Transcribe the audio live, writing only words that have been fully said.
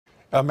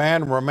A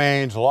man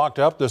remains locked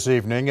up this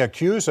evening,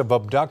 accused of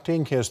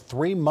abducting his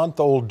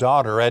 3-month-old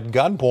daughter at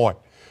gunpoint.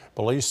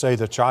 Police say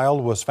the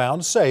child was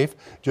found safe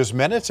just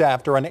minutes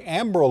after an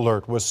Amber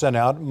Alert was sent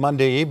out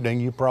Monday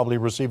evening. You probably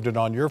received it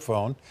on your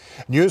phone.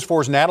 News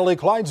 4's Natalie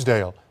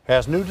Clydesdale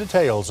has new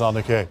details on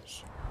the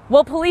case.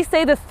 Well, police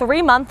say the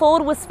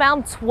 3-month-old was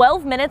found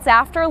 12 minutes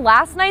after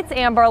last night's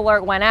Amber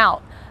Alert went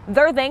out.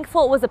 They're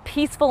thankful it was a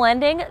peaceful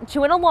ending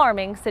to an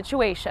alarming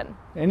situation.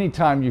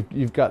 Anytime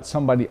you've got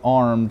somebody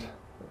armed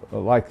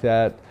like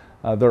that,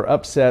 they're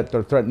upset,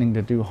 they're threatening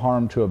to do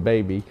harm to a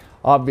baby.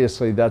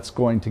 Obviously, that's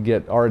going to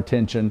get our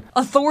attention.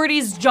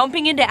 Authorities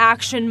jumping into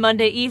action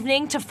Monday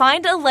evening to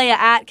find Alea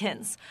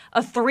Atkins,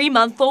 a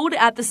 3-month-old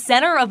at the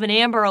center of an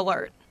Amber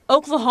Alert.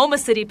 Oklahoma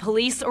City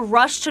police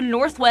rushed to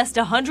Northwest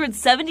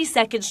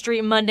 172nd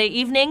Street Monday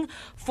evening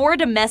for a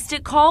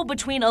domestic call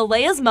between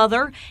Alea's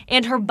mother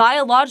and her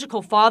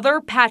biological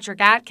father, Patrick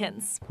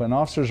Atkins. When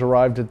officers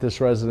arrived at this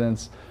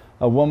residence,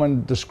 a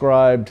woman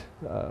described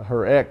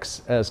her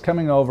ex as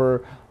coming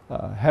over,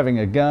 having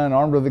a gun,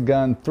 armed with a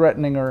gun,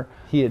 threatening her.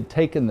 He had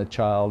taken the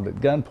child at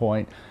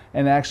gunpoint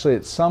and actually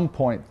at some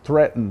point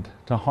threatened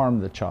to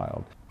harm the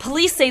child.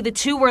 Police say the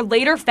two were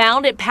later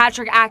found at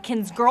Patrick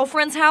Atkins'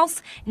 girlfriend's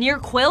house near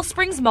Quail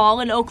Springs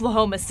Mall in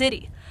Oklahoma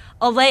City.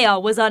 Alea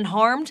was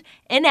unharmed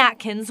and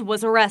Atkins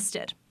was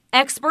arrested.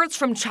 Experts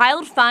from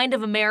Child Find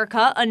of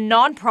America, a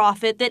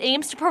nonprofit that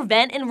aims to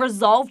prevent and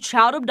resolve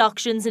child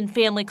abductions and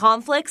family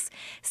conflicts,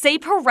 say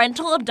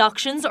parental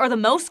abductions are the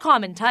most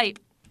common type,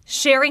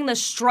 sharing the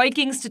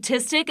striking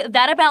statistic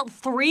that about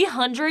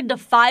 300 to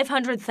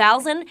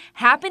 500,000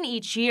 happen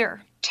each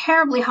year.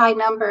 Terribly high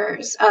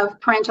numbers of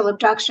parental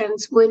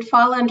abductions would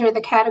fall under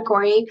the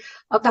category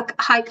of the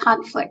high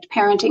conflict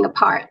parenting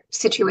apart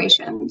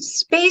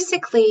situations.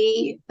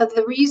 Basically,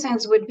 the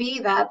reasons would be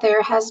that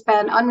there has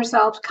been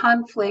unresolved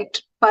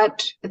conflict,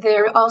 but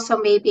there also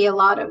may be a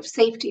lot of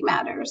safety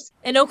matters.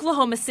 In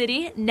Oklahoma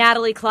City,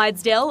 Natalie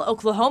Clydesdale,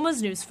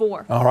 Oklahoma's News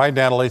 4. All right,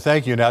 Natalie,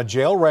 thank you. Now,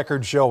 jail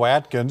records show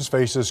Atkins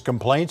faces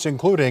complaints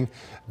including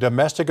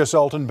domestic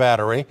assault and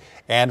battery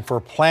and for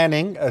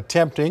planning,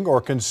 attempting,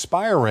 or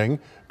conspiring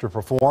to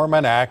perform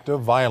an act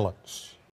of violence.